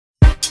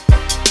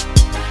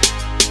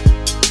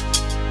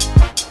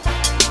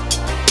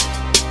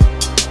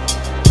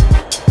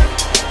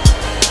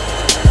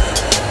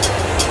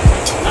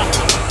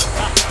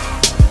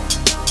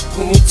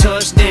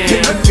touch down.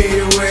 In the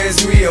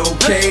Midwest, we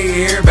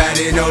okay.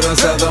 Everybody know the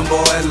Southern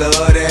boys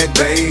love that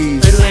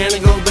bass. Atlanta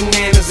go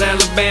bananas,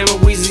 Alabama,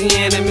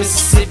 Louisiana,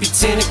 Mississippi,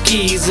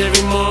 Tennessee,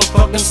 every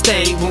motherfucking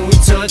state when we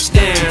touch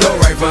down. Go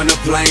right from the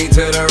plane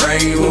to the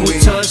rain When we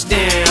touch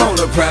down. on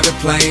a private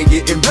plane,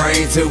 getting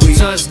brain till we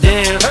Touch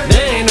down.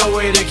 There ain't no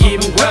way to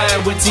keep 'em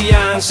quiet with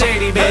T.I. and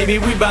Shady, baby.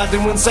 We bout to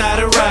inside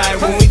a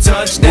ride when we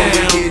touch When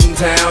down. we get in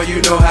town,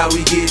 you know how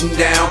we getting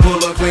down.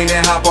 Pull up clean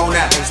and hop on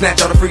out.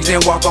 Snatch all the freaks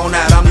and walk on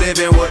out. I'm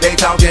living what they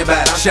talking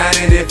about. I'm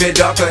shining if it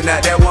dark or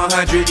not. That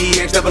 100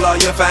 EX double all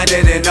you find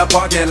it in the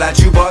parking lot.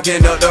 You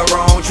barking up the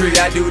wrong tree.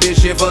 I do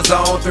this shit for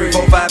zone 3,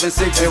 4, 5, and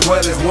 6, and well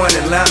as one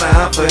Atlanta.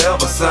 I'm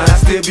forever, son. I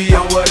still be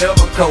on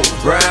whatever coat.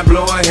 Rhyme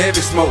blowing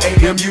heavy smoke.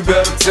 AM, you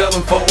better tell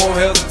them, folk won't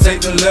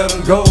hesitate to let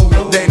them go.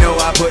 They know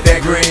I put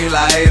that green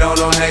light on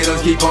them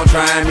haters. Keep on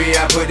trying me.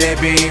 I put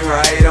that beam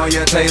right on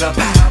your tater.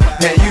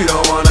 And you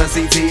don't wanna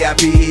see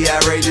T.I.P.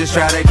 outrageous.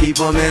 Try to keep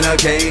them in a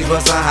cage,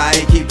 but somehow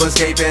he keep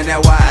escaping.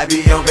 That's why I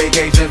be on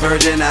vacation,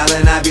 Virgin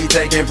Island. I be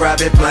taking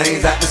private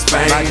planes out to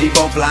Spain. My Jeep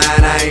on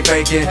flying, I ain't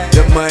faking.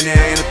 The money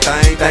ain't a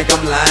thing, think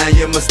I'm lying,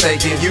 you're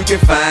mistaken. You can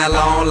find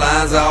long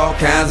lines, all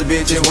kinds of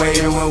bitches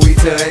waiting when we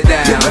touch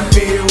down. In the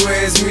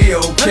Midwest, we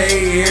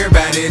okay.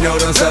 Everybody know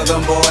the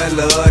Southern boys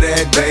love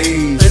that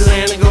bass.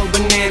 Atlanta go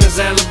bananas,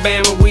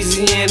 Alabama,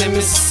 Louisiana,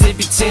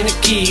 Mississippi,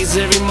 Tennessee,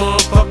 every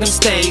motherfucking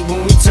state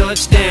when we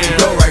touch down.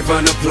 Go right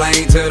from the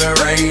plane to the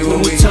rain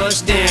When we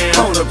touch down.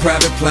 on a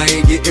private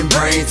plane, getting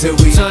brain till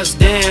we Touch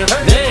down.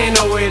 There ain't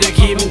no way to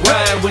keep 'em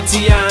quiet with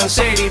T.I. and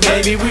Shady,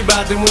 baby. We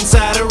bout to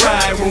inside a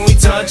ride when we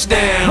touch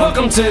down.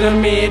 Welcome to the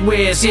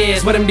Midwest,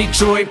 yes, where them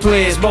Detroit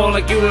players ball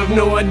like you have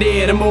no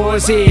idea. The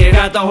boys here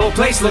got the whole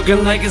place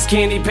looking like it's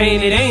candy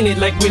painted, ain't it?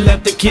 Like we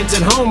left the kids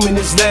at home and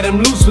just let them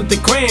loose with the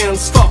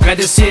crayons. Fuck, I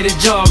just hit a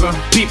jogger.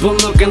 People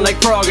looking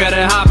like frog,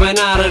 they're hopping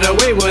out of the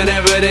way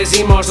whenever they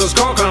see Marshall's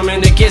car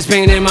coming. The kids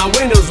painted my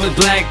windows with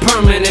black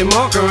permanent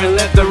marker and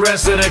left the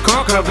rest of the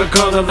car cover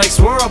color like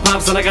swirl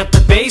pops. And I got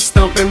the bass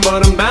thumping,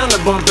 but I'm bound to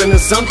bump into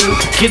something.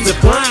 Kids are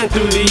flying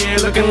through the air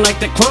looking like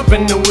they're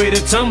clumping. The way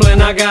they're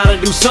tumbling, I gotta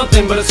do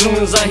something. But as soon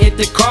as I hit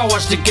the car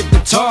wash to get the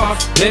tar,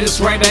 they're just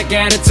right back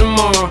at it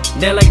tomorrow.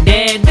 They're like,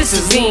 Dad, this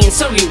is in,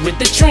 so you with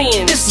the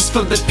trend. This is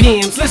for the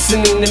PMs,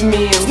 listening to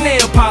memes.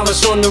 Nail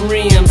polish on the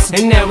rims,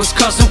 and that was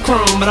custom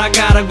chrome. But I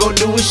gotta go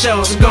do a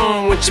show, so go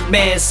on with your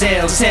bad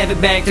selves. Have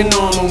it back to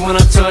normal when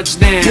I touch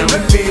down. in the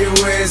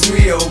Midwest,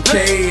 we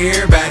okay.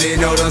 Everybody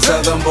know the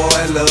Southern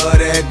boys love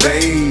that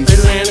bass.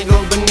 Atlanta go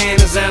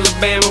bananas,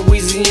 Alabama,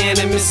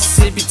 Louisiana,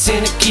 Mississippi,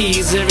 Tennessee,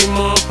 every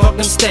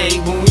motherfucking state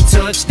when we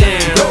touch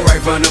down. Go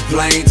right from the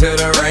plane to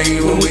the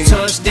rain When we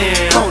touch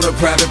down. on a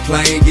private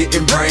plane,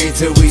 getting brain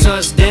till we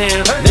Touch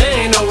down. There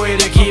ain't no way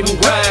to keep 'em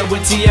quiet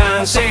with T.I.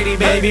 and Shady,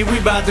 baby. We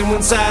bout to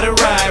inside a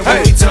ride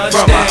when we touch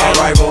from down. my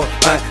arrival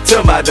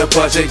to my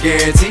departure,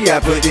 guarantee I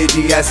put the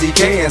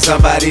D-I-C-K in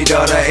somebody's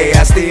daughter. Hey,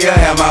 I still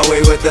have my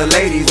way with the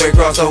ladies. Way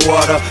across the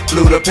water,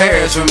 flew to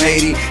Paris from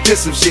Haiti. Did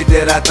some shit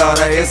that I thought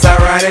of. It's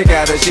ironic,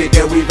 got the shit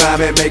that we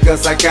vibe and make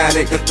us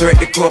iconic. The threat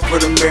to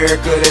corporate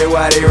America, they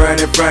why they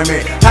running from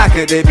it. How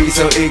could they be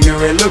so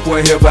ignorant? Look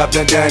what hip-hop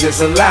done done.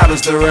 It's allowed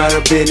us to run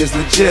a business,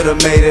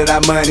 legitimated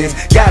our monies,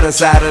 got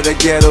us out of the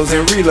ghettos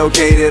and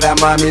relocated our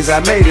mommies. I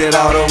made it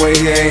all the way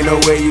here, ain't no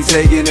way you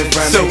taking it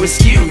from me. So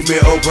excuse me,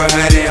 Oprah,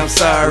 honey, I'm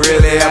sorry,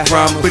 really, I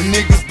promise. But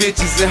niggas,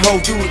 bitches, and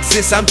hoes do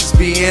exist, I'm just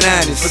being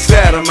honest.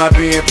 Instead of my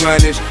being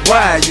punished,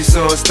 why are you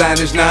so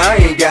astonished? Nah, I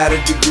ain't got a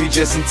degree,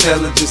 just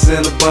intelligence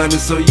and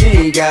abundance. So you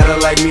ain't gotta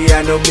like me,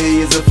 I know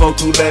millions of folk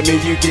who love me.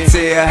 You can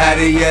tell how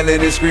they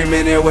yelling and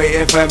screaming and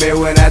waiting for me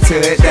when I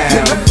touch down.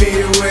 In the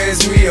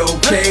Midwest, we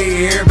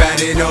okay.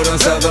 Everybody know the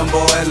Southern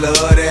boys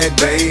love that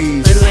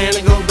bass.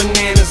 Atlanta go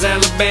bananas,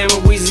 Alabama,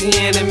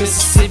 Louisiana,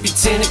 Mississippi,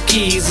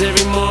 Tennessee,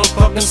 every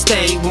motherfucking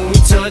state when we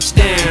touch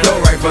down. Go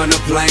right from the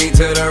plane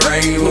to the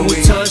rain When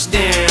we touch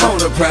down.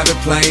 on a private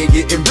plane,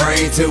 getting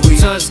brain till we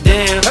Touch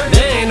down.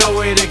 There ain't no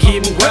way to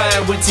keep 'em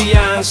quiet with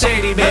T.I. and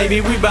Shady,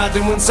 baby. We bout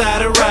to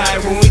inside a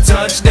ride when we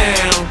touch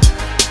down.